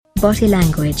Body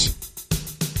language.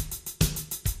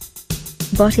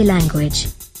 Body language.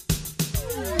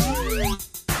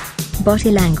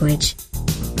 Body language.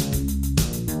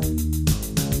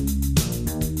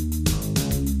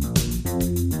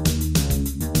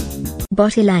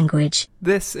 Body language.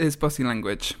 This is Body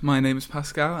Language. My name is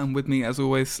Pascal, and with me, as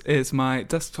always, is my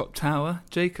desktop tower,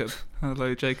 Jacob.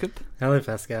 Hello, Jacob. Hello,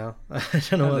 Pascal. I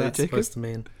don't know Hello, what that's Jacob. supposed to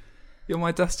mean. You're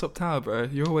my desktop tower, bro.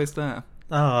 You're always there.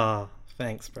 Oh,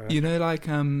 thanks, bro. You know, like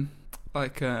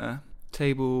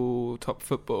tabletop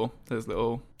football. Those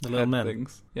little The little head men.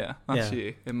 things. Yeah, that's Yeah.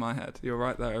 you in my head. You're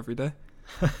right there every day.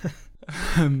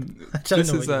 I don't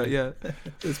This know is what you mean.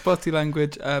 it's Body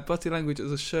Language. Body Language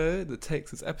is a show that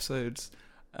takes its episodes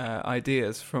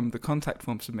ideas from the contact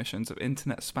form submissions of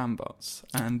internet spam bots,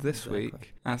 and this Exactly.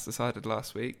 week, as decided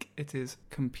last week, it is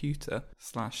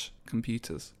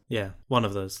computer/computers. Yeah, one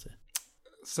of those two.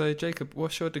 So Jacob,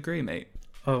 what's your degree, mate?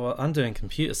 Oh, well, I'm doing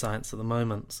computer science at the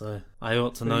moment, so I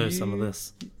ought to So know some of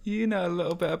this. You know a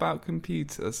little bit about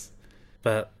computers.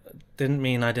 But didn't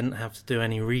mean I didn't have to do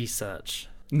any research.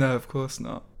 No, of course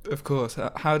not. Of course.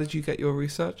 How did you get your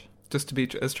research? Just to be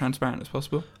as transparent as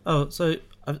possible. Oh, so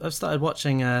I've started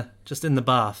watching, just in the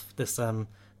bath, this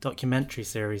documentary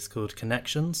series called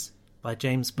Connections by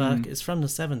James Burke. It's from the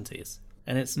 70s,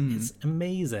 and it's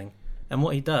amazing. And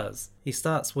what he does, he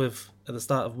starts with, at the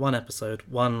start of one episode,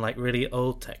 one like really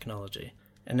old technology.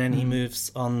 And then he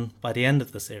moves on, by the end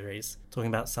of the series, talking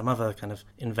about some other kind of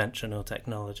invention or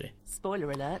technology.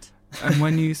 Spoiler alert. And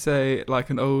when you say like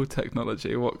an old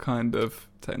technology, what kind of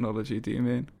technology do you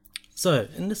mean? So,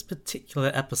 in this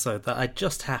particular episode that I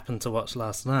just happened to watch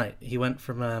last night, he went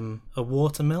from a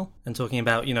water mill and talking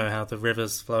about, you know, how the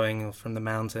river's flowing from the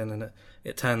mountain and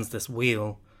it turns this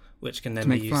wheel, which can then be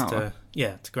make used flour?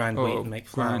 to grind wheat and make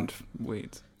flour. Grind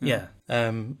wheat. Yeah,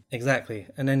 exactly.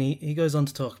 And then he goes on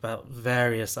to talk about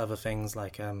various other things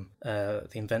like the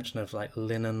invention of like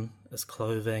linen as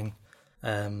clothing,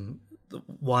 the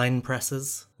wine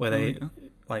presses where they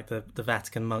like the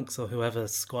Vatican monks or whoever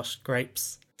squashed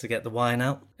grapes to get the wine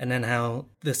out, and then how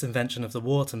this invention of the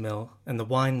water mill and the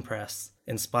wine press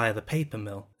inspire the paper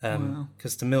mill.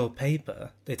 Because to mill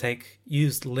paper, they take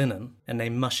used linen and they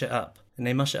mush it up. And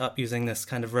they mush it up using this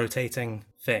kind of rotating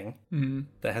thing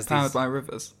that has Powered these... by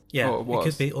rivers. Yeah, Or it was.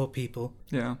 could be, or people.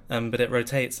 Yeah. But it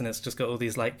rotates and it's just got all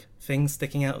these like things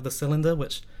sticking out of the cylinder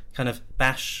which kind of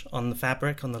bash on the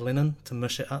fabric, on the linen, to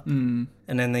mush it up. And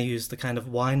then they use the kind of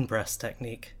wine press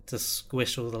technique to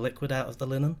squish all the liquid out of the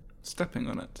linen. Stepping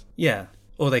on it. Yeah.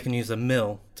 Or they can use a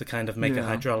mill to kind of make a Yeah.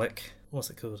 hydraulic, what's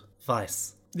it called?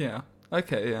 Vice. Yeah.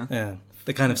 Okay, yeah. Yeah.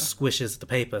 That kind of squishes the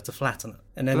paper to flatten it.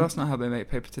 And But then, that's not how they make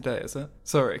paper today, is it?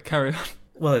 Sorry, carry on.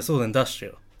 well, it's all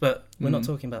industrial. But we're not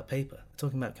talking about paper. We're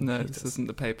talking about No, computers. this isn't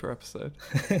the paper episode.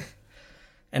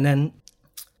 And then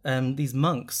these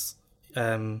monks,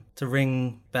 to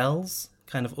ring bells,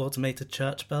 kind of automated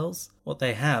church bells, what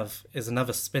they have is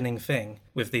another spinning thing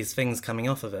with these things coming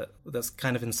off of it that's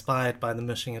kind of inspired by the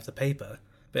mushing of the paper,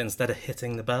 but instead of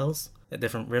hitting the bells at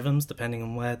different rhythms, depending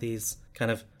on where these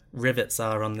kind of rivets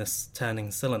are on this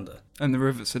turning cylinder. And the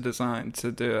rivets are designed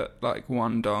to do it like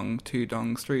 1 dong, 2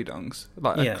 dongs, 3 dongs.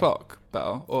 Like a Yeah. clock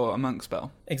bell or a monk's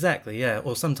bell. Exactly, yeah. Or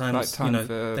Like sometimes, time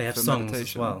for they have for songs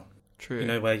meditation. as well. True. You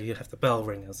know, where you have the bell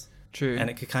ringers. True. And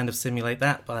it could kind of simulate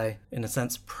that by, in a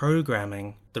sense,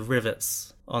 programming the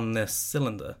rivets on this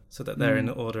cylinder so that they're in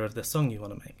the order of the song you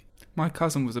want to make. My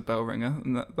cousin was a bell ringer,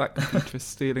 and that computer is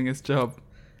stealing his job.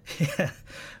 Yeah,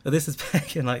 but this is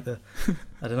back in like the,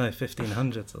 I don't know,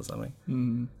 1500s or something.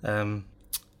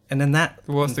 And then that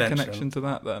What's the invention, connection to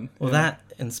that then? Well, Yeah. that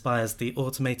inspires the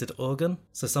automated organ.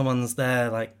 So someone's there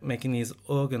like making these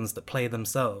organs that play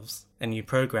themselves, and you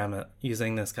program it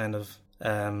using this kind of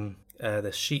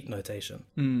this sheet notation,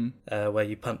 where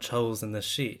you punch holes in this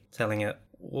sheet, telling it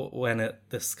when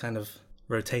this kind of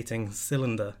rotating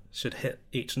cylinder should hit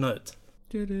each note.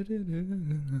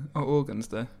 Oh, organs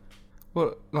though.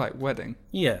 What, like wedding?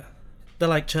 Yeah, they're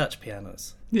like church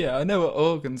pianos. Yeah, I know what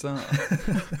organs are.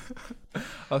 I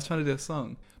was trying to do a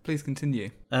song. Please continue.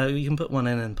 You can put one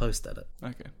in and post edit.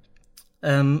 Okay.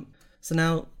 So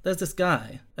now there's this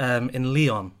guy in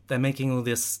Lyon. They're making all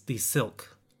these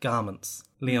silk garments.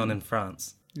 Lyon in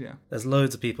France. Yeah. There's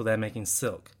loads of people there making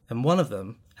silk, and one of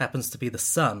them happens to be the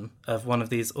son of one of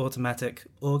these automatic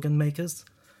organ makers.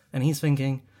 And he's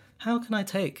thinking, how can I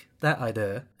take that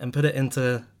idea and put it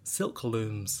into silk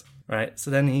looms? Right.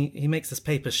 So then he makes this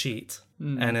paper sheet,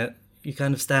 and you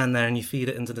kind of stand there and you feed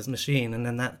it into this machine, and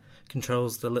then that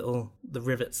controls the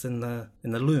rivets in the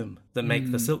loom that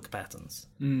make the silk patterns.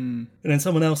 And then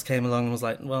someone else came along and was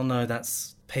like, well, no,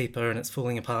 that's paper and it's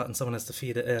falling apart and someone has to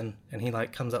feed it in, and he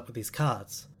like comes up with these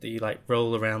cards that you like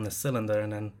roll around the cylinder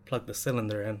and then plug the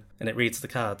cylinder in, and it reads the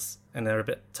cards, and they're a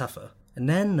bit tougher. And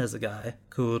then there's a guy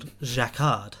called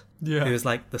Jacquard, Yeah. who is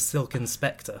like the silk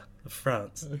inspector of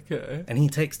France. Okay. And he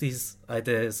takes these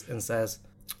ideas and says,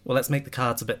 well, let's make the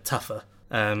cards a bit tougher,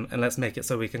 and let's make it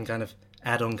so we can kind of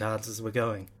add on cards as we're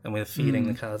going, and we're feeding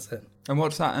the cards in. And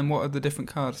what's that? And what are the different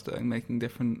cards doing? Making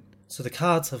different... So the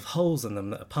cards have holes in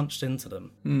them that are punched into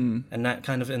them, and that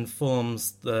kind of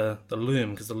informs the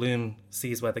loom, because the loom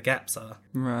sees where the gaps are.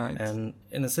 Right. And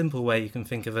in a simple way, you can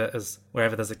think of it as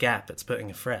wherever there's a gap, it's putting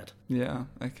a thread. Yeah,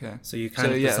 okay. So you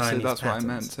kind of design so these that's patterns.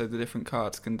 what I meant. So the different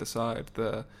cards can decide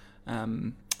the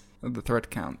thread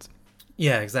count.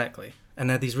 Yeah, exactly. And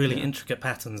they're these really Yeah. intricate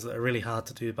patterns that are really hard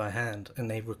to do by hand, and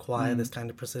they require this kind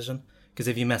of precision. Because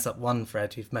if you mess up one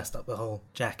thread, you've messed up the whole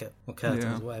jacket or curtains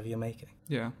Yeah. or whatever you're making.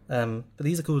 Yeah. But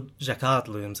these are called Jacquard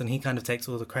looms, and he kind of takes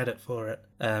all the credit for it.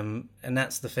 And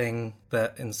that's the thing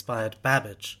that inspired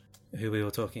Babbage, who we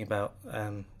were talking about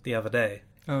the other day,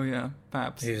 Oh yeah,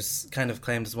 Babs. who's kind of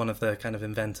claimed as one of the kind of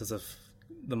inventors of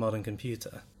the modern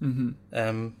computer.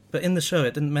 Mm-hmm. But in the show,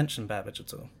 it didn't mention Babbage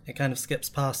at all. It kind of skips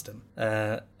past him.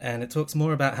 And it talks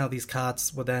more about how these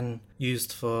cards were then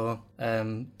used for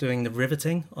doing the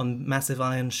riveting on massive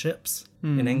iron ships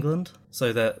in England,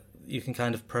 so that you can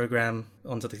kind of program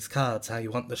onto these cards how you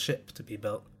want the ship to be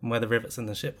built and where the rivets in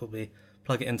the ship will be.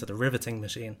 Plug it into the riveting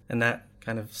machine, and that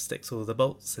kind of sticks all the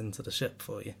bolts into the ship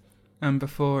for you. And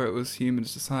before it was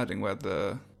humans deciding where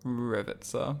the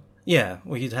rivets are. Yeah,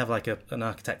 well, you'd have like an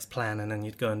architect's plan, and then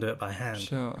you'd go and do it by hand.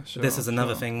 Sure. This is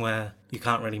another sure. thing where you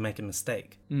can't really make a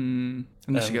mistake.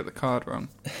 Unless you get the card wrong.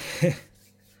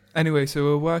 Anyway, so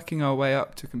we're working our way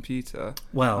up to computer,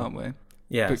 Well, aren't we?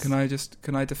 yes. But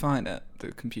can I define it,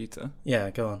 the computer? Yeah,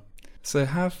 go on. So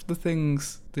have the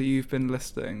things that you've been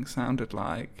listing sounded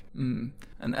like an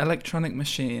electronic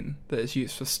machine that is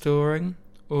used for storing,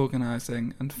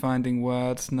 organising and finding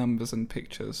words, numbers and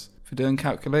pictures, for doing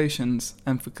calculations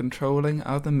and for controlling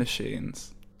other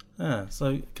machines.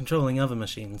 So controlling other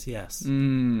machines, yes.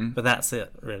 Mm. But that's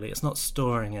it, really. It's not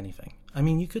storing anything. I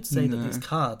mean, you could say that No. these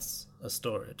cards are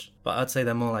storage, but I'd say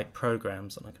they're more like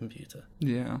programs on a computer.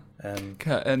 Yeah.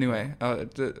 Anyway,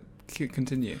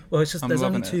 continue. Well, it's just I'm there's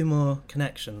only loving it. two more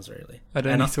connections, really. I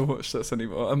don't And need to watch this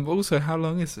anymore. Also, how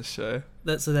long is this show?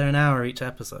 So they're an hour each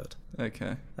episode.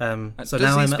 Okay. So Does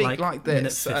now he I'm at speak like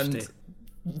this minute 50.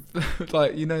 and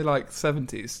like like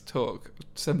 70s talk,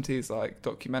 70s like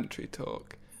documentary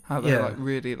talk? How they're Yeah. like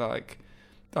really like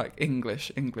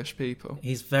English people.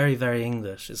 He's very, very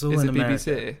English. It's all Is in it America.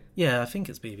 BBC? Yeah, I think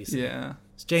it's BBC. Yeah.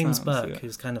 It's James Sounds Burke, it.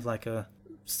 who's kind of like a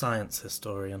science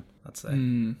historian, I'd say.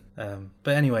 Mm.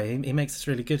 But anyway, he makes this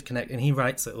really good connection, and he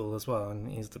writes it all as well,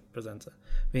 and he's the presenter.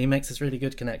 But he makes this really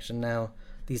good connection now.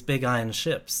 These big iron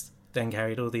ships then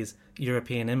carried all these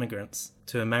European immigrants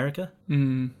to America.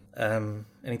 Mm. And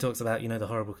he talks about, the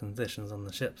horrible conditions on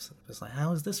the ships. It's like,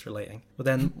 how is this relating? But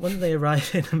then when they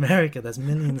arrive in America, there's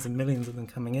millions and millions of them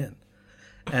coming in.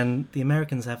 And the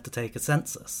Americans have to take a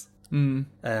census. Mm.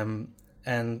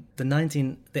 And the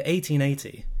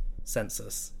 1880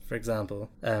 census, for example,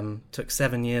 took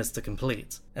 7 years to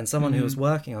complete. And someone who was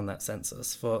working on that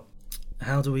census thought,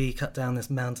 how do we cut down this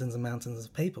mountains and mountains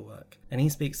of paperwork? And he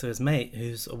speaks to his mate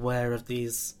who's aware of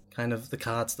these kind of the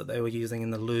cards that they were using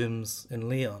in the looms in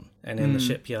Lyon and in the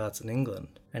shipyards in England.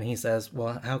 And he says,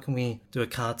 well, how can we do a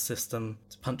card system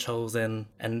to punch holes in,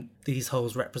 and these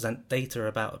holes represent data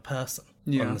about a person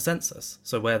on the census?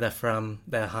 So where they're from,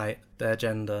 their height, their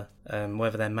gender,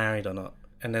 whether they're married or not.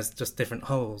 And there's just different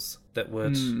holes that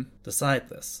would decide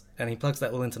this. And he plugs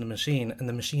that all into the machine, and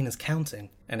the machine is counting,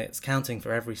 and it's counting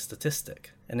for every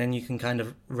statistic. And then you can kind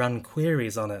of run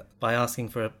queries on it by asking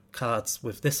for cards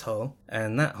with this hole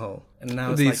and that hole. And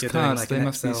now it's These like you're doing cards, like they an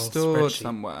must be Excel stored spreadsheet.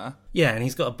 somewhere. Yeah, and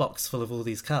he's got a box full of all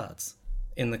these cards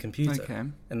in the computer. Okay.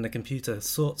 And the computer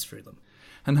sorts through them.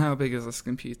 And how big is this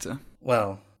computer?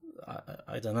 Well,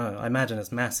 I don't know. I imagine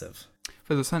it's massive.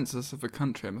 For the census of a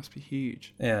country, it must be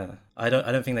huge. Yeah, I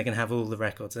don't think they can have all the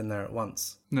records in there at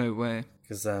once. No way.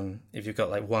 Because if you've got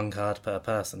like one card per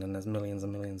person and there's millions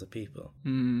and millions of people.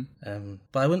 Mm.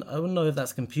 But I wouldn't know if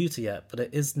that's a computer yet, but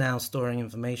it is now storing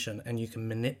information, and you can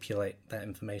manipulate that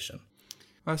information.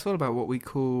 Well, it's all about what we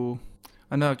call...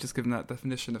 I know I've just given that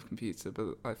definition of computer,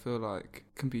 but I feel like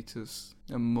computers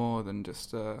are more than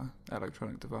just an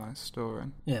electronic device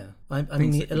storing. Yeah, I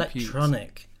mean Things the that compute.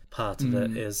 electronic part of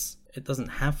it is, it doesn't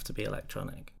have to be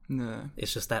electronic. No.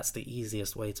 It's just that's the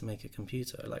easiest way to make a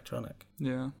computer electronic.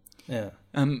 Yeah. Yeah.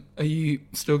 Are you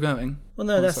still going? Well,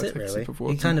 no, Once that's I it take a really. sip of He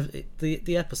water. kind of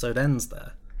the episode ends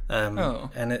there. And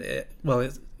then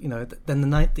the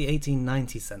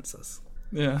 1890 census,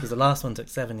 Yeah. because the last one took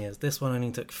 7 years. This one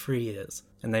only took 3 years,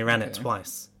 and they ran it Okay.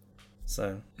 twice.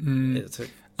 So it took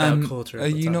about a quarter of Are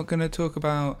the you time. not going to talk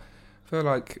about? I feel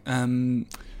like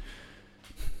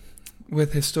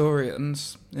with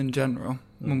historians in general,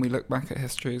 when we look back at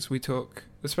histories, we talk,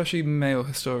 especially male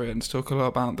historians, talk a lot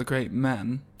about the great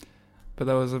men. But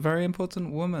there was a very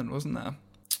important woman, wasn't there?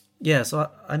 Yeah, so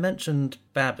I mentioned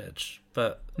Babbage,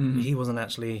 but he wasn't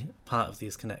actually part of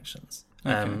these connections.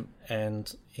 Okay.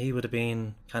 And he would have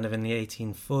been kind of in the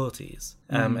 1840s.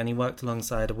 And he worked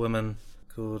alongside a woman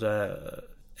called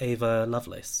Ava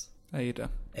Lovelace. Ada.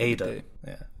 Ada.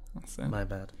 Yeah, That's it. my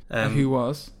bad. Who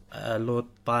was? Lord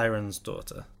Byron's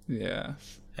daughter.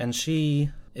 Yes. And she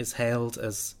is hailed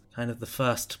as kind of the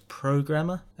first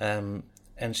programmer.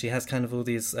 And she has kind of all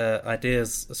these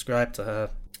ideas ascribed to her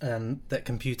that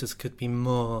computers could be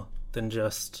more than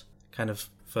just kind of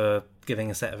for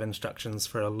giving a set of instructions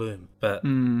for a loom. But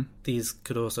these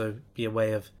could also be a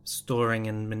way of storing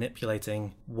and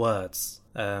manipulating words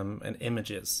and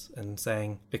images, and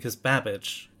saying, because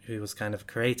Babbage, who was kind of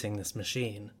creating this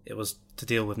machine, it was to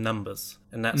deal with numbers.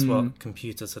 And that's what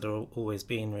computers had always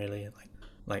been, really.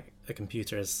 Like a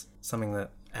computer is something that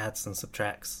adds and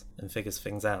subtracts and figures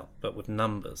things out, but with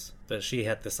numbers. But she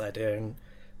had this idea, and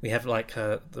we have like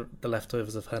the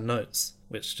leftovers of her notes,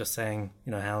 which just saying,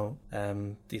 how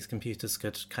these computers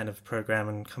could kind of program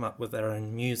and come up with their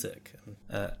own music and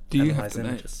Do you have analyze the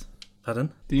images. notes?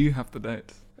 Pardon? Do you have the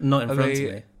notes? Not in Are front they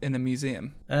of me. in a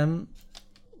museum?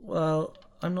 Well,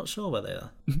 I'm not sure where they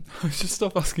are. Just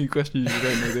stop asking questions you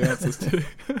don't know the answers to.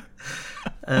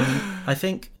 I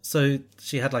think so.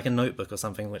 She had like a notebook or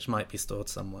something which might be stored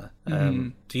somewhere.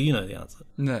 Do you know the answer?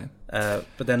 No.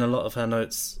 But then a lot of her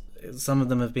notes, some of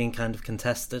them have been kind of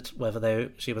contested, whether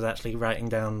she was actually writing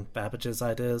down Babbage's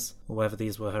ideas or whether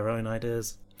these were her own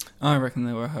ideas. I reckon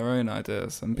they were her own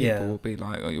ideas, and people Yeah. will be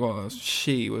like, "Oh, well,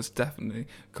 she was definitely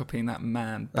copying that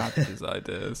man Babbage's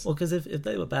ideas." Well, because if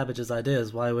they were Babbage's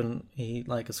ideas, why wouldn't he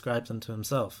like ascribe them to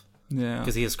himself? Yeah,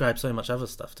 Because he ascribed so much other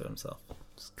stuff to himself.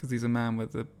 because he's a man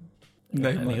with a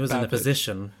name And like he was in a Babbage.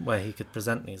 position where he could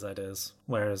present these ideas,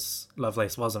 whereas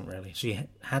Lovelace wasn't really. She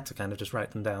had to kind of just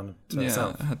write them down to Yeah,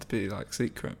 herself. it had to be like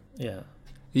secret. Yeah.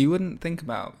 You wouldn't think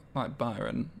about like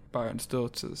Byron's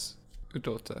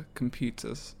daughter,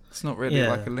 computers. It's not really Yeah.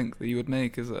 like a link that you would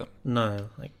make, is it? No,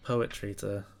 like poetry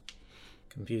to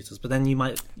computers. But then you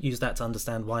might use that to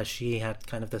understand why she had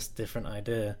kind of this different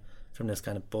idea from this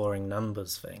kind of boring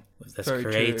numbers thing with this Very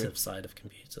creative true. side of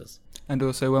computers. And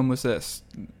also, when was this?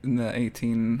 In the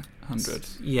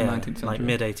 1800s? Yeah, 19th century? like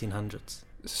mid-1800s.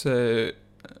 So,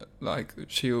 like,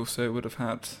 she also would have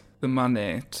had the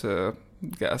money to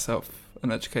get herself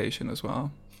an education as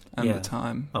well, and Yeah. the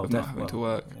time Oh, of not having to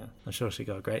work. Yeah. I'm sure she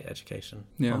got a great education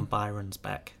Yeah. on Byron's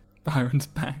back. Byron's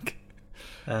back.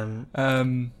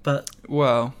 But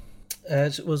Well,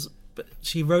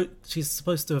 she's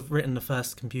supposed to have written the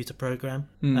first computer program,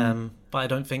 but I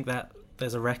don't think that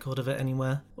there's a record of it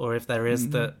anywhere, or if there is,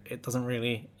 that it doesn't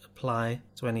really apply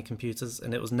to any computers,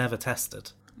 and it was never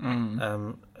tested. And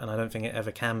I don't think it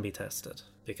ever can be tested,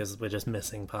 because we're just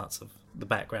missing parts of the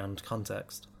background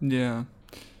context. yeah.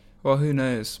 Well, who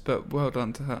knows? But well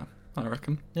done to her, I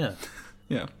reckon. Yeah.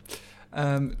 Yeah.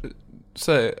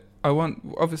 So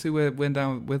obviously we're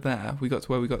there. We got to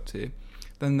where we got to.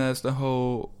 Then there's the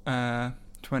whole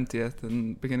 20th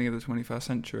and beginning of the 21st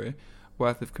century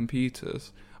worth of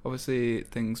computers. Obviously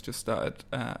things just started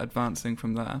advancing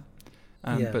from there.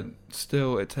 Yeah. But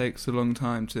still it takes a long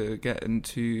time to get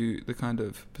into the kind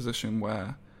of position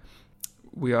where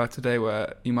we are today,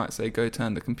 where you might say go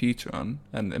turn the computer on,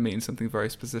 and it means something very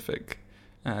specific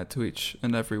to each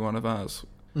and every one of us.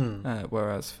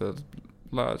 Whereas for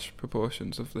large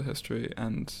proportions of the history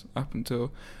and up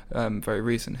until very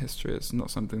recent history, it's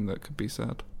not something that could be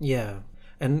said. Yeah.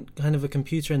 And kind of a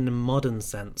computer in the modern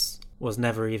sense was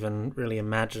never even really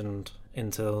imagined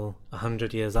until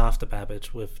 100 years after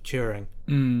Babbage with Turing,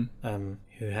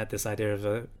 who had this idea of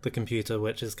the computer,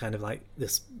 which is kind of like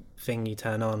this thing you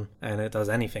turn on and it does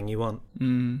anything you want,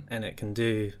 and it can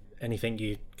do anything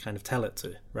you kind of tell it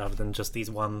to, rather than just these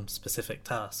one specific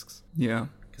tasks. Yeah.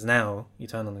 Because now you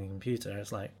turn on the computer,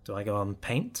 it's like, do I go on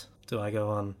Paint? Do I go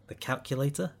on the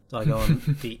calculator? Do I go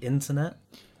on the internet?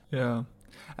 Yeah.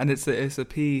 And it's a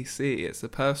PC. It's a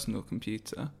personal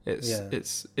computer.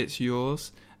 It's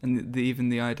yours. And even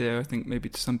the idea, I think maybe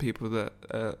to some people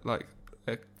that like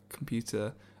a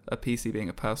PC being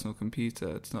a personal computer,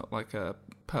 it's not like a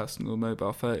personal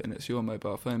mobile phone. It's your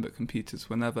mobile phone, but computers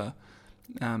were never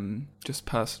just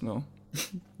personal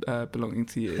belonging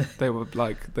to you. They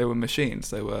were machines.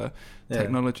 They were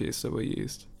technologies that were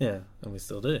used. Yeah, and we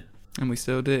still do. And we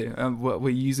still do. We're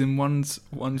using ones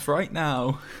right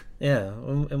now. Yeah,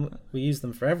 and we use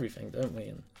them for everything, don't we?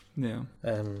 And,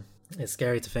 Yeah. it's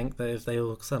scary to think that if they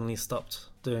all suddenly stopped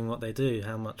doing what they do,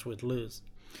 how much we'd lose.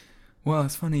 Well,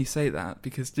 it's funny you say that,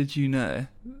 because did you know?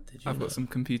 I've know? got some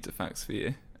computer facts for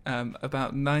you.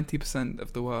 About 90%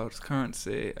 of the world's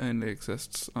currency only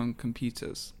exists on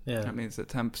computers. Yeah. That means that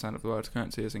 10% of the world's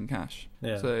currency is in cash.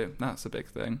 Yeah. So that's a big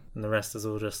thing. And the rest is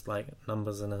all just like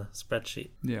numbers in a spreadsheet.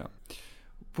 Yeah.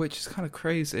 Which is kind of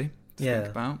crazy to Yeah.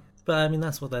 think about. But I mean,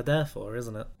 that's what they're there for,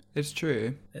 isn't it? It's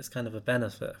true. It's kind of a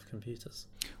benefit of computers.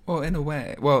 Well, in a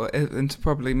way. Well,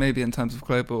 probably maybe in terms of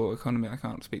global economy, I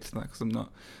can't speak to that because I'm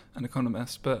not an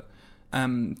economist. But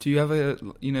do you ever,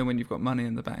 when you've got money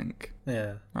in the bank,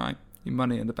 Yeah. right? Your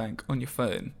money in the bank on your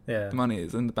phone. Yeah. The money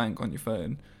is in the bank on your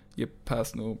phone, your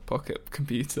personal pocket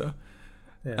computer.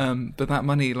 Yeah. But that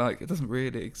money, it doesn't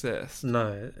really exist.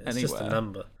 No, it's just a anywhere.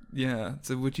 number. Yeah.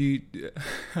 So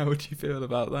how would you feel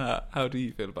about that? How do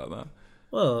you feel about that?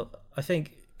 Well, I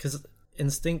think because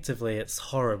instinctively it's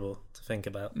horrible to think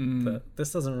about that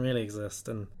this doesn't really exist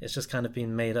and it's just kind of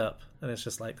been made up and it's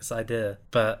just like this idea.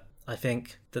 But I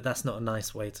think that that's not a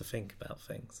nice way to think about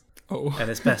things. Oh. And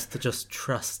it's best to just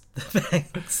trust the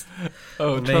banks.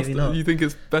 Oh, Or maybe not. You think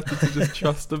it's better to just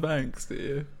trust the banks, do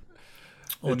you?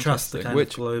 Or trust the Interesting. kind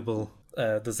of global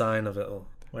design of it all.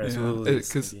 Whereas Yeah, all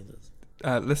these 'cause- computers.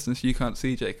 Listeners, you can't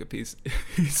see Jacob. He's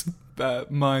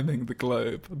miming the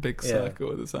globe, a big circle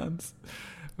with his hands.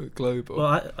 With global.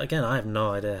 Well, I have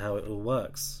no idea how it all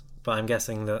works, but I'm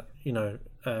guessing that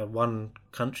one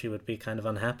country would be kind of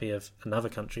unhappy if another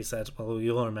country said, "Well,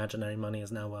 your imaginary money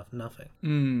is now worth nothing." I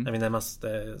mean,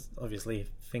 there's obviously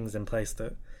things in place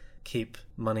that keep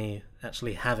money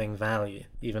actually having value,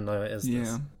 even though it is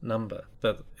this number.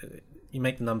 But you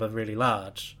make the number really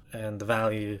large, and the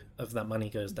value of that money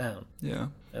goes down. Yeah.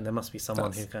 And there must be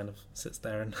someone who kind of sits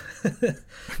there and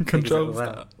controls figures it all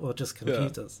that. out. Or just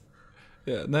computers.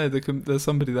 Yeah, no, there's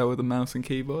somebody there with a mouse and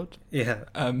keyboard. Yeah.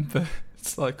 But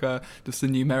it's just a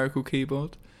numerical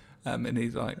keyboard. And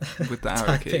he's with the arrow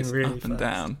Typing keys really up and fast.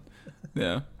 down.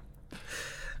 Yeah.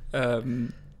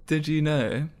 Did you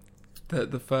know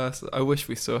that the first... I wish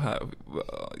we still had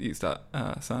used that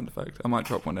sound effect. I might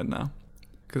drop one in now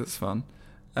because it's fun.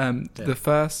 The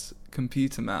first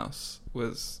computer mouse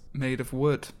was made of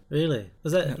wood. Really?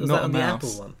 Was that not a on the mouse.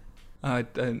 Apple one? I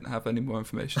don't have any more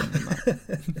information than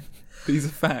that. These are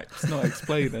facts, not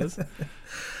explainers.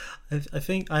 I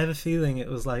think I have a feeling it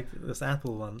was like this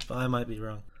Apple one, but I might be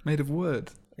wrong. Made of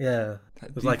wood. Yeah,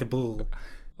 it was like a ball.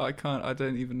 I can't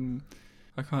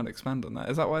expand on that.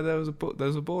 Is that why there was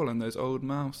a ball in those old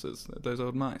mice?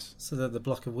 So that the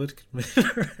block of wood could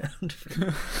move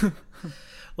around.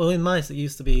 Well, in mice it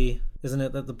used to be, isn't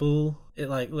it, that the ball, it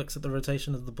looks at the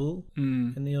rotation of the ball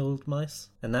in the old mice,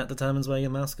 and that determines where your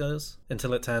mouse goes,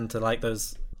 until it turned to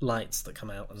those lights that come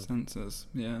out. And... Sensors,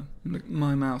 yeah. Look,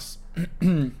 my mouse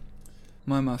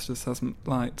just has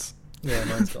lights. Yeah,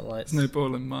 mine's got lights. There's no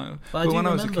ball in mine. But when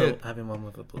I was a kid, having one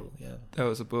with a ball, yeah. there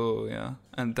was a ball, yeah.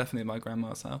 And definitely at my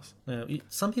grandma's house. Yeah,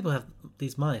 some people have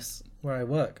these mice where I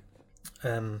work.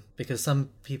 Because some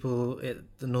people,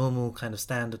 the normal kind of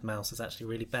standard mouse is actually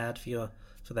really bad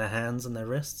for their hands and their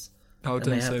wrists. Oh, and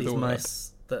don't they have say these the word.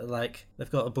 mice that they've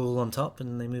got a ball on top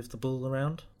and they move the ball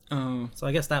around. Oh, So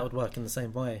I guess that would work in the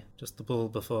same way. Just the ball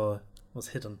before was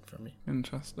hidden from you.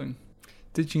 interesting.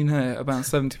 Did you know about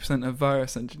 70% of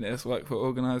virus engineers work for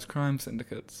organised crime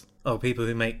syndicates? Oh, people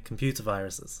who make computer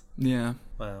viruses. Yeah,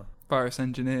 Wow. virus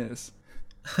engineers.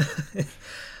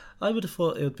 I would have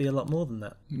thought it would be a lot more than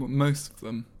that. Most of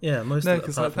them. Yeah, most No, of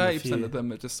because apart from a 30% few. of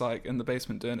them are just in the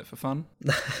basement doing it for fun,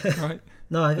 right?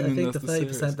 No, I And then think the there's the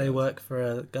serious 30% they guys. work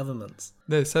for governments,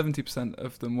 No, 70%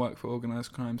 of them work for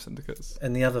organised crime syndicates.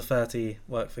 and the other 30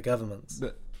 work for governments.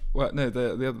 The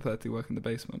other 30 work in the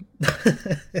basement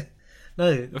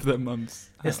No, of their mum's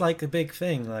house. it's like a big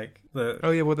thing. Oh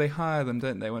yeah, well they hire them,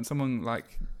 don't they? When someone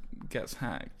gets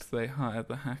hacked, they hire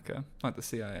the hacker, like the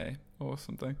CIA or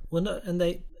something. Well, no, and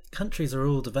countries are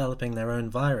all developing their own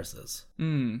viruses,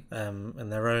 and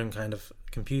their own kind of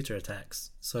computer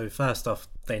attacks. So first off,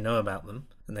 they know about them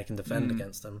and they can defend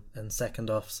against them, and second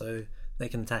off, so they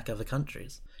can attack other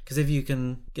countries. Because if you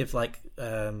can give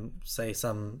say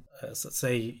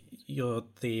you're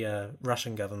the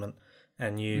Russian government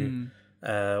and you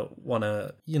want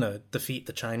to defeat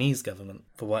the Chinese government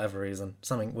for whatever reason,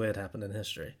 something weird happened in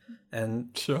history, and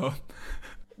Sure.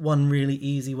 one really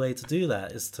easy way to do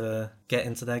that is to get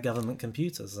into their government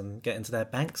computers and get into their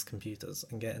banks' computers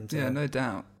and get into... Yeah, no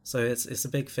doubt. So it's a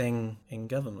big thing in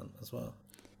government as well.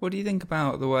 What do you think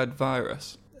about the word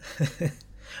virus?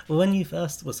 Well, when you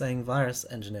first were saying virus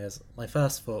engineers, my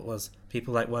first thought was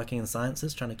people like working in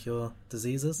sciences trying to cure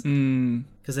diseases.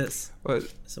 Because it's a weird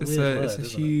word, it's a isn't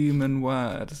it? human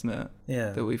word, isn't it? Yeah.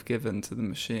 That we've given to the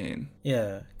machine.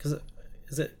 Yeah,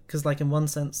 because like in one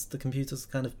sense the computer's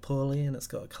kind of poorly and it's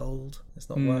got a cold, it's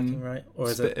not working right, or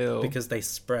It's is a bit it ill. because they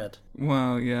spread?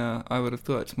 Well, yeah, I would have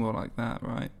thought it's more like that,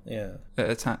 right? Yeah, It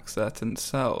attacks certain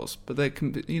cells, but they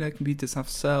can, computers have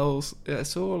cells. Yeah,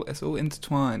 it's all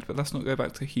intertwined. But let's not go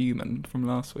back to human from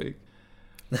last week.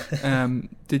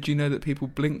 Did you know that people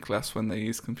blink less when they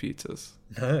use computers?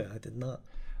 no, I did not.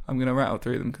 I'm going to rattle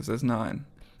through them because there's 9.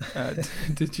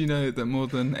 Did you know that more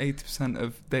than 80%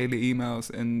 of daily emails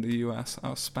in the US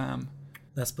are spam?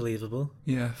 That's believable.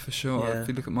 Yeah, for sure. Yeah. If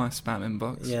you look at my spam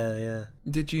inbox. Yeah.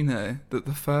 Did you know that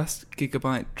the first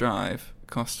gigabyte drive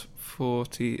cost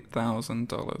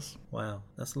 $40,000? Wow,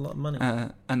 that's a lot of money.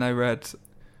 And I read,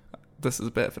 this is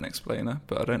a bit of an explainer,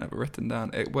 but I don't have it written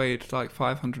down. It weighed like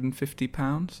 550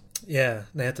 pounds. Yeah,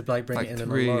 they had to like bring Like it in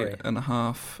a lorry.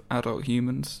 3.5 adult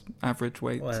humans average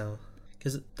weight. Wow,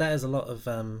 because that is a lot of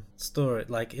storage.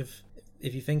 Like if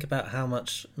you think about how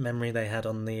much memory they had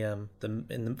on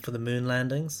for the moon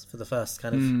landings, for the first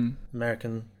kind of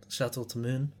American shuttle to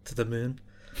the moon,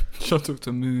 Shuttle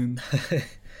to moon.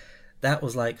 that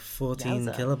was like 14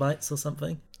 Yowza. kilobytes or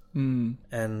something.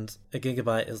 And a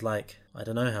gigabyte is like, I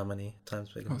don't know how many times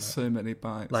bigger than that. So many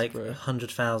bytes. Like bro.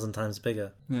 100,000 times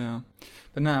bigger. Yeah.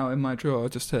 But now in my drawer,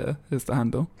 just here's the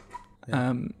handle.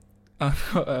 Yeah. I've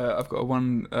got a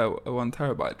 1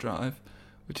 terabyte drive,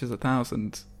 which is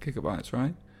 1,000 gigabytes,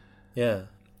 right? Yeah.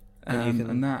 And you can-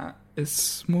 and that is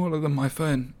smaller than my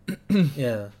phone.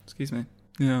 Yeah. Excuse me.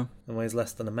 Yeah. And weighs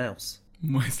less than a mouse.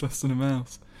 Weighs less than a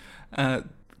mouse.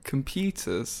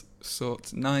 Computers sort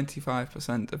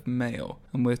 95% of mail,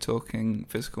 and we're talking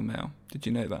physical mail. Did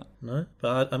you know that? No?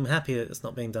 But I'm happy that it's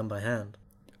not being done by hand.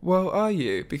 Well, are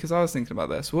you? Because I was thinking about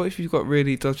this. What if you've got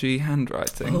really dodgy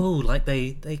handwriting? Oh, like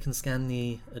they can scan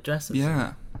the addresses.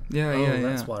 Yeah. Yeah, Oh, yeah,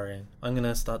 that's yeah. worrying. I'm going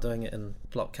to start doing it in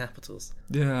block capitals.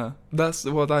 Yeah. That's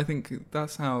what I think.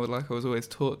 That's how I was always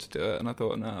taught to do it, and I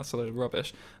thought, nah, that's a load of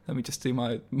rubbish. Let me just do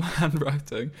my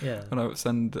handwriting Yeah. when I would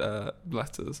send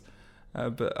letters.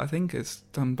 But I think it's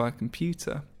done by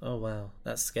computer. Oh, wow.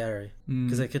 That's scary.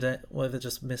 Because it could, what if it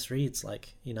just misreads,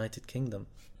 like, United Kingdom?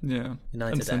 Yeah.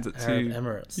 United and send it Arab to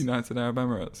Emirates. United Arab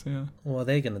Emirates, yeah. What are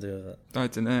they going to do with it? I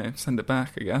don't know. Send it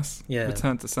back, I guess. Yeah.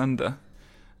 Return to sender.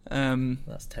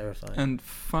 That's terrifying. And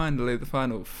finally, the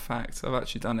final fact. I've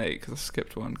actually done 8 because I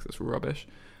skipped one because it's rubbish.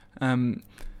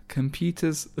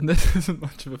 Computers, and this isn't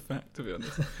much of a fact to be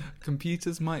honest.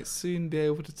 Computers might soon be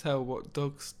able to tell what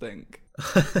dogs think.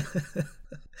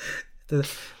 Did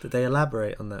they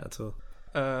elaborate on that at all?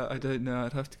 I don't know.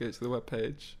 I'd have to go to the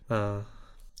webpage.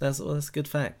 That's a good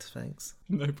fact. Thanks.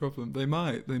 No problem. They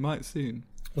might soon.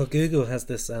 Well, Google has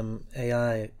this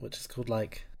AI which is called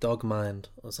like DogMind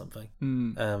or something.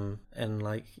 And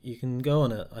like you can go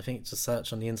on it. I think just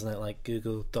search on the internet like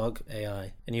Google Dog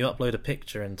AI, and you upload a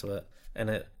picture into it, and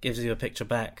it gives you a picture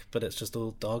back, but it's just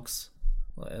all dogs.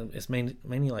 It's mainly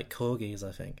like corgis,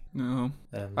 I think. No,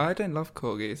 I don't love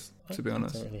corgis, to be I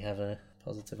honest. don't really have a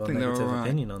positive or think they're negative alright.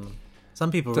 opinion on them. Some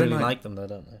people Don't really like- like them though,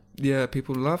 don't they? Yeah,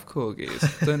 people love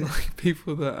corgis. Don't like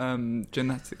people that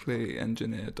genetically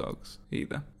engineer dogs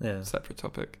either. Yeah. Separate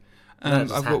topic. That I've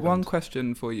just got one happened.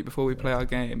 question for you before we play our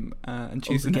game and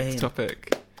choose the the next game.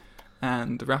 topic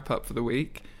and wrap up for the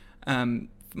week.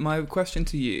 My question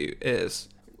to you is,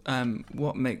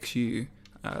 what makes you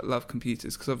love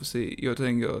computers? Because obviously you're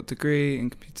doing your degree in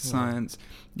computer science.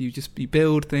 You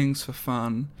build things for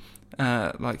fun.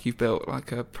 Like you've built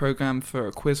like a program for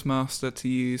a quizmaster to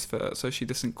use for socially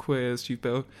distant quiz. You've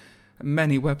built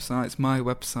many websites, my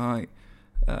website,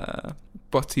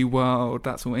 Botty World,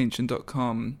 that's all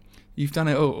ancient.com. You've done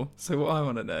it all. So what I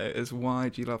want to know is, why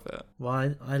do you love it?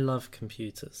 Why I love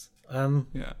computers.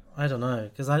 Yeah. I don't know,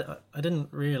 because I didn't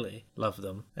really love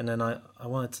them, and then I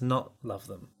wanted to not love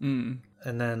them,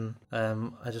 and then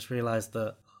I just realised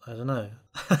that I don't know.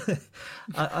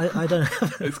 I don't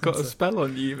have an It's got a answer. spell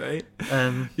on you, mate.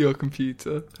 Um, Your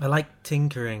computer. I like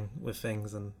tinkering with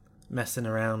things and messing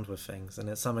around with things, and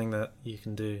it's something that you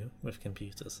can do with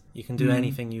computers. You can do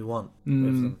anything you want with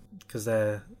them, because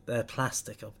they're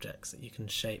plastic objects that you can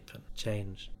shape and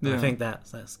change. And I Yeah. think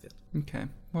that's good. Okay.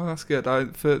 Well, that's good.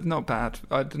 Not bad.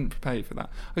 I didn't prepare you for that.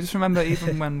 I just remember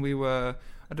even when we were,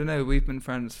 I don't know, we've been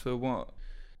friends for what?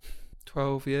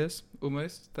 12 years,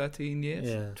 almost 13 years,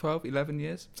 Yeah. 12, 11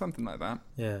 years, something like that.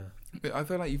 Yeah. But I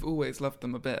feel like you've always loved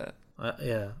them a bit.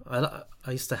 I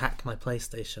used to hack my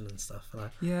PlayStation and stuff, and I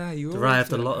Yeah, you always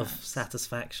derived a did lot of that.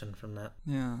 satisfaction from that.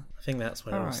 Yeah. I think that's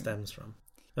where it all Alright. stems from.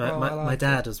 Well, I my like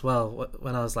dad as well,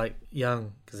 when I was like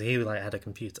young, because he like had a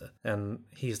computer, and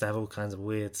he used to have all kinds of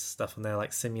weird stuff on there,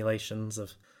 like simulations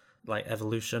of like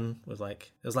evolution with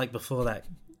like, it was like before that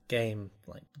game,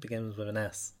 like begins with an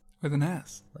S. With an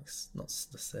S. Like, not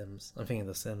The Sims. I'm thinking of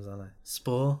The Sims, aren't I?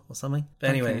 Spore or something? But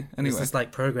anyway, anyway. it's this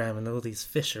like program and all these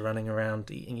fish are running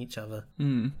around eating each other.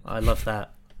 Mm. I love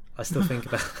that. I still think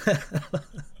about that.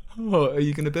 What, are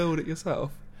you going to build it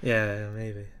yourself? Yeah,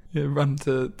 maybe. Yeah, run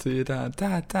to your dad.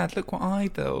 Dad, look what I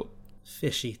built.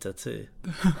 Fish eater too.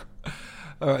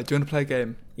 Alright, do you want to play a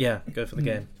game? Yeah, go for the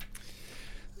game.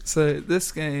 So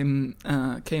this game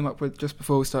came up with just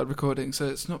before we started recording, so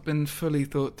it's not been fully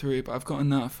thought through, but I've got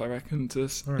enough, I reckon, to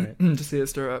Alright. to see it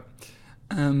stir up.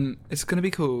 It's going to be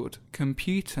called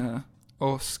Computer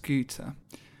or Scooter.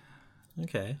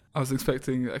 Okay. I was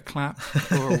expecting a clap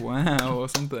or a wow or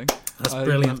something. That's I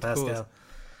brilliant, laughed, of Pascal.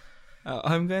 course.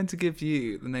 I'm going to give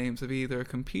you the names of either a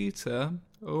computer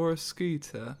or a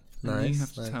scooter. And Nice, you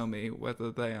have to nice. tell me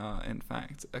whether they are, in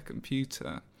fact, a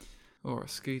computer or a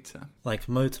scooter. Like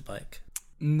motorbike.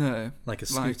 No. Like a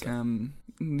scooter. Like,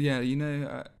 yeah, you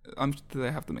know,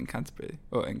 they have them in Canterbury,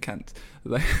 or in Kent.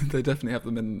 They definitely have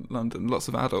them in London. Lots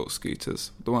of adult scooters,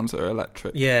 the ones that are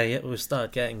electric. Yeah, we've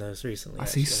started getting those recently. I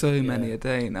see actually. so Yeah. many a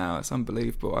day now. It's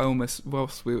unbelievable. I almost,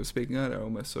 whilst we were speaking earlier, I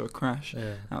almost saw a crash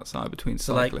Yeah. outside between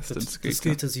So like cyclist the, and the scooter.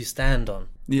 scooters you stand on.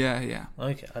 Yeah.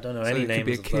 Okay, I don't know So any it could names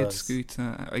be a of kid those.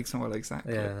 scooter. Well,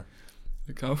 exactly. Yeah.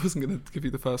 Okay, I wasn't going to give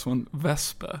you the first one.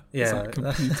 Vespa. Yeah. Is that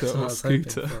computer that's what I or was hoping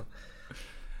scooter? for.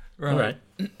 Right. Alright.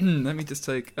 Let me just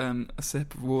take a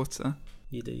sip of water.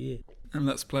 You do you. And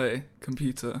let's play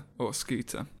computer or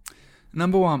scooter.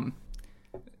 Number 1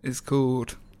 is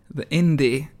called the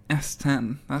Indy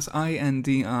S10. That's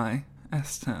INDI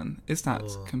S10. Is that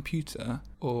Oh. computer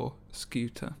or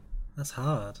scooter? That's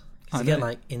hard. I Because you get know.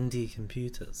 like indie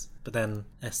computers, but then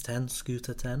S10,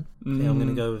 Scooter 10. I think I'm going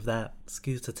to go with that.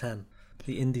 Scooter 10.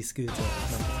 The indie scooter.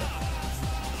 Number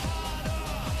 10.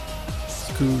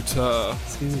 Scooter.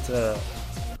 Scooter.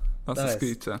 That's Nice. a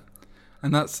scooter.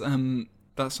 And that's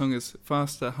that song is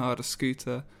Faster, Harder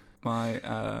Scooter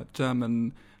by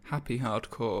German happy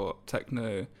hardcore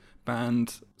techno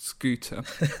band Scooter.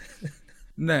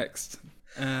 Next,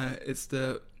 it's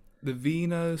the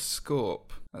Veno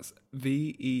Scorp. That's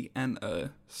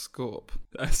Veno Scorp.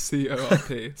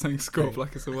 SCORP. Saying Scorp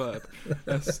like it's a word.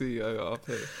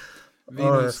 SCORP.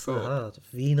 Veno That's so Scorp. hard.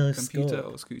 Veno Computer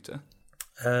Scorp. or scooter?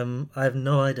 I have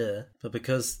no idea, but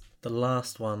because the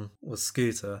last one was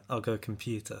scooter, I'll go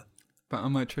computer. But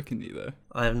am I tricking you though?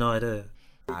 I have no idea.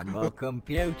 I'm a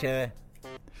computer.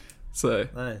 So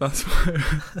Nice. that's why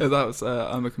that was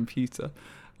I'm a computer.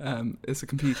 It's a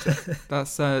computer.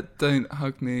 That's Don't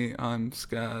Hug Me, I'm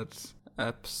Scared,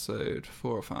 episode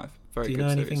 4 or 5. Very Do you good know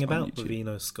series anything on about the YouTube.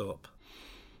 Veno Scorp?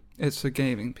 It's a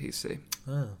gaming PC.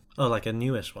 Oh, like a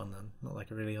newish one then, not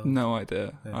like a really old. No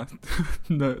idea. Yeah.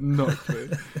 No, not a clue.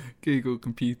 Google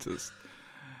computers.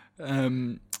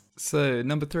 So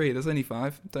number 3, there's only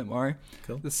 5. Don't worry.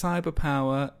 Cool. The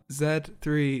Cyberpower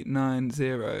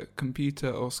Z390 computer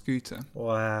or scooter.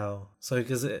 Wow. So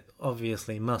because it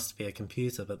obviously must be a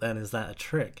computer, but then is that a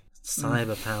trick?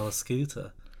 Cyberpower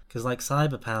scooter. Because like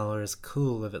cyberpower is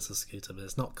cool if it's a scooter, but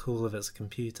it's not cool if it's a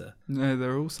computer. No,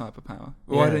 they're all cyberpower.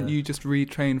 Why Yeah. don't you just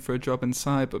retrain for a job in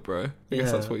cyber, bro? I guess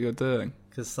Yeah. that's what you're doing.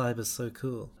 Because cyber's so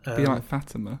cool. Be like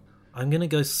Fatima. I'm gonna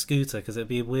go scooter because it'd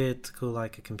be weird to call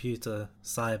like a computer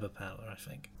cyberpower. I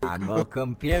think. I'm a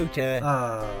computer.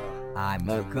 Ah. I'm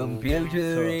a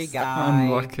computery course. guy.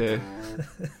 Unlucky.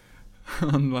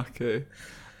 Unlucky.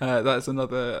 That's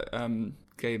another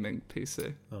gaming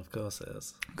PC. Of course it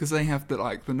is. Because they have the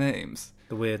names.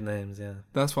 The weird names, yeah.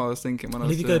 That's what I was thinking when I Well,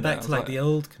 was if you go doing back it. to like the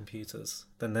old computers,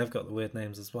 then they've got the weird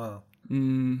names as well.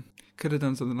 Could have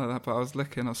done something like that, but I was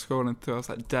scrolling through, I was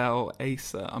like, Dell,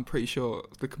 Acer. I'm pretty sure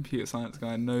the computer science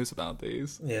guy knows about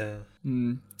these. Yeah.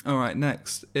 Alright,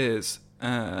 next is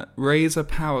Razer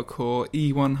Power Core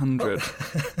E100.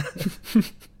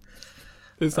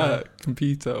 Is that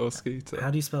computer or scooter?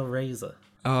 How do you spell razor?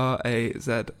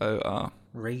 RAZOR.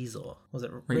 Razor. Was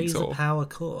it Razor. Razer Power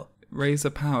Core?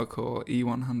 Razer Power Core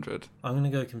E100. I'm gonna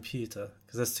go computer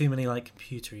because there's too many like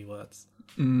computery words.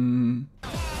 Mm,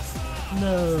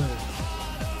 No.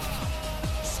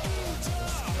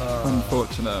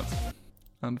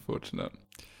 unfortunate.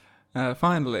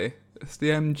 Finally, it's the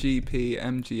MGP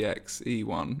MGX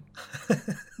E1.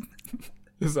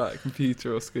 Is that a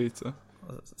computer or scooter?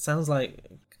 sounds like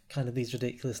kind of these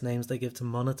ridiculous names they give to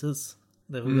monitors.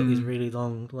 They've got these really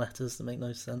long letters that make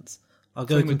no sense. I'll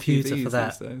go Same with computer TVs for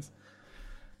that. these days.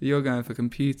 You're going for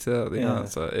computer. The Yeah.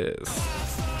 answer is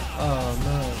Oh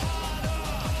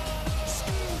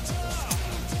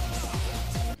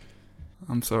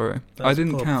I'm sorry. That's I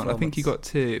didn't poor count. I think you got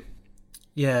performance. 2. no.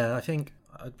 Yeah, I think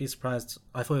I'd be surprised.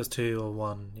 I thought it was 2 or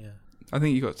 1. Yeah. I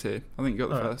think you got 2. I think you got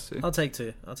the Alright. first 2. I'll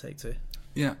take 2.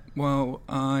 Yeah. Well,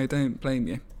 I don't blame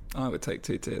you. I would take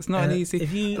 2 too. It's not an easy.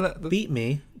 If you let the- beat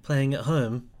me playing at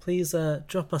home, please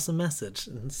drop us a message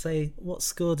and say what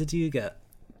score did you get.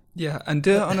 Yeah, and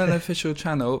do it on an official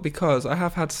channel, because I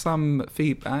have had some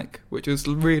feedback, which was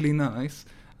really nice,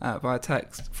 via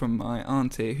text from my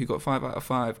auntie, who got 5 out of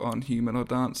 5 on Human or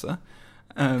Dancer.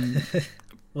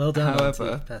 Well done, However-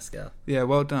 Auntie Pascal. Yeah,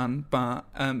 well done. But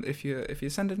if you're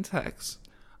sending text,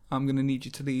 I'm going to need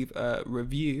you to leave a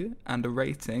review and a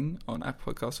rating on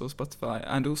Apple Podcasts or Spotify,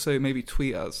 and also maybe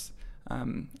tweet us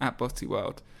at Botty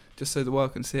World, just so the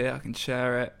world can see it. I can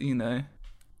share it. You know,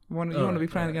 you want to be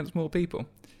playing against more people.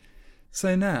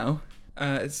 So now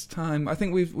it's time. I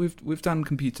think we've done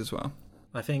computers well.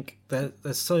 I think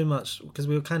there's so much, because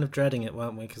we were kind of dreading it,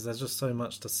 weren't we? Because there's just so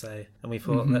much to say, and we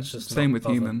thought let's just Same not with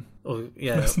bother. Human. Oh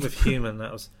yeah, with Human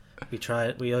that was we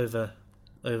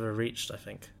overreached. I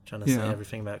think trying to say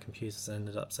everything about computers and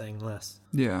ended up saying less.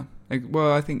 Yeah.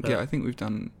 Well, I think But we've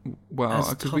done well, as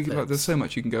because topics- there's so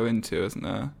much you can go into, isn't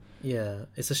there? Yeah,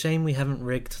 it's a shame we haven't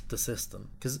rigged the system,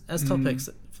 because as topics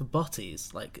for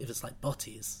botties, like if it's like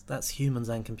botties, that's humans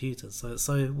and computers, so it's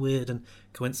so weird and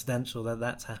coincidental that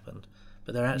that's happened.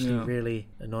 But they're actually really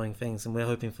annoying things, and we're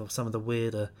hoping for some of the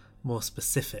weirder, more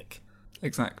specific.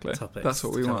 Exactly. Topics That's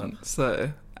what we to come want.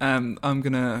 So I'm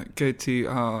gonna go to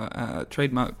our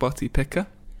trademark botty picker,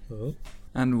 Oh.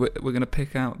 and we're gonna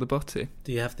pick out the botty.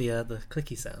 Do you have the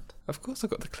clicky sound? Of course, I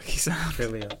got the clicky sound.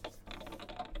 Brilliant.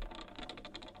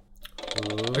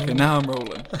 Okay, now I'm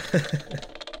rolling.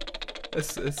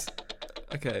 it's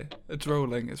okay. It's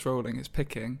rolling. It's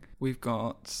picking. We've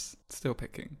got still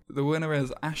picking. The winner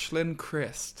is Ashlyn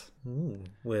Christ. Ooh,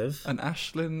 with And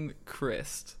Ashlyn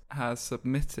Christ has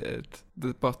submitted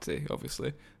the botty.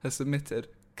 Obviously, has submitted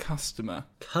customer.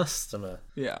 customer.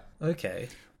 Yeah. Okay.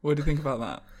 What do you think about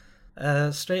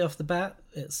that? Straight off the bat,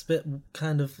 it's a bit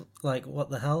kind of like, what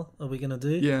the hell are we gonna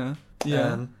do? Yeah.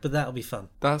 But that'll be fun.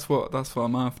 That's what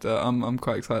I'm after. I'm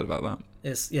quite excited about that.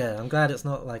 I'm glad it's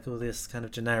not like all this kind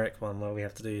of generic one where we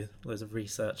have to do loads of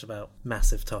research about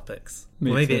massive topics.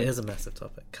 Me Or maybe too. it is a massive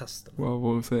topic. Custom. Well,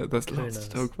 we'll see. There's Who lots knows?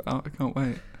 to talk about. I can't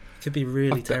wait. Could be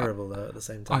really I've- terrible though at the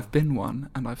same time. I've been one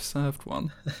and I've served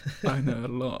one. I know a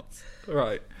lot.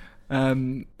 Right.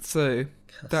 So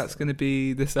that's going to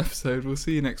be this episode. We'll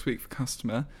see you next week for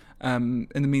customer. In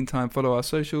the meantime, follow our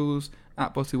socials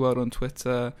at Botty World on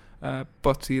Twitter,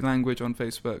 Botty Language on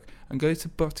Facebook, and go to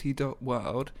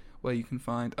botty.world where you can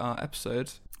find our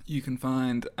episodes. You can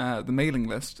find the mailing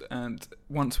list, and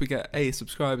once we get a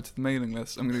subscriber to the mailing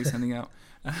list, I'm going to be sending out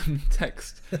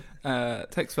text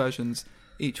versions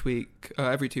each week,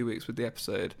 every 2 weeks with the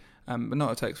episode. But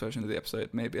not a text version of the episode,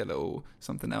 maybe a little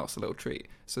something else, a little treat.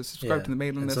 So subscribe to the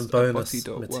mailing and list some at bonus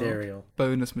botty.world. material.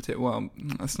 Bonus material. Well,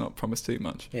 let's not promise too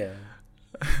much. Yeah.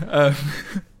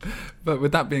 But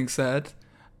with that being said,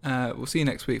 we'll see you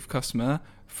next week for customer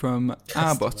from our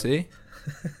Customer. botty.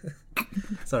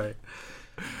 Sorry.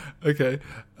 Okay.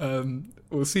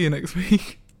 We'll see you next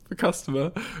week for customer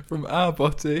from our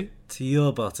botty. To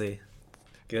your body.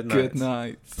 Good night. Good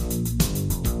night.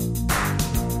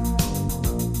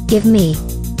 Give me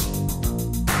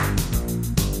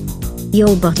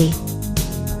your body.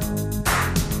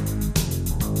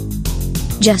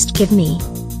 Just give me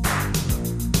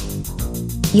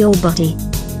your body.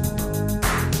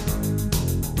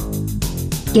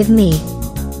 Give me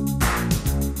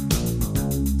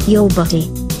your body.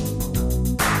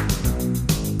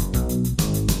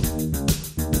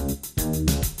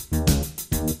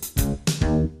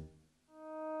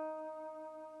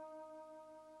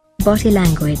 Body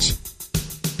language.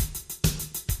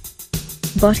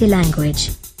 Body language.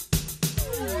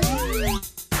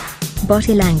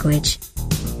 Body language.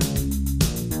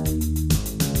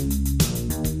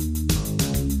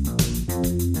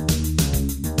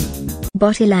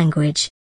 Body language.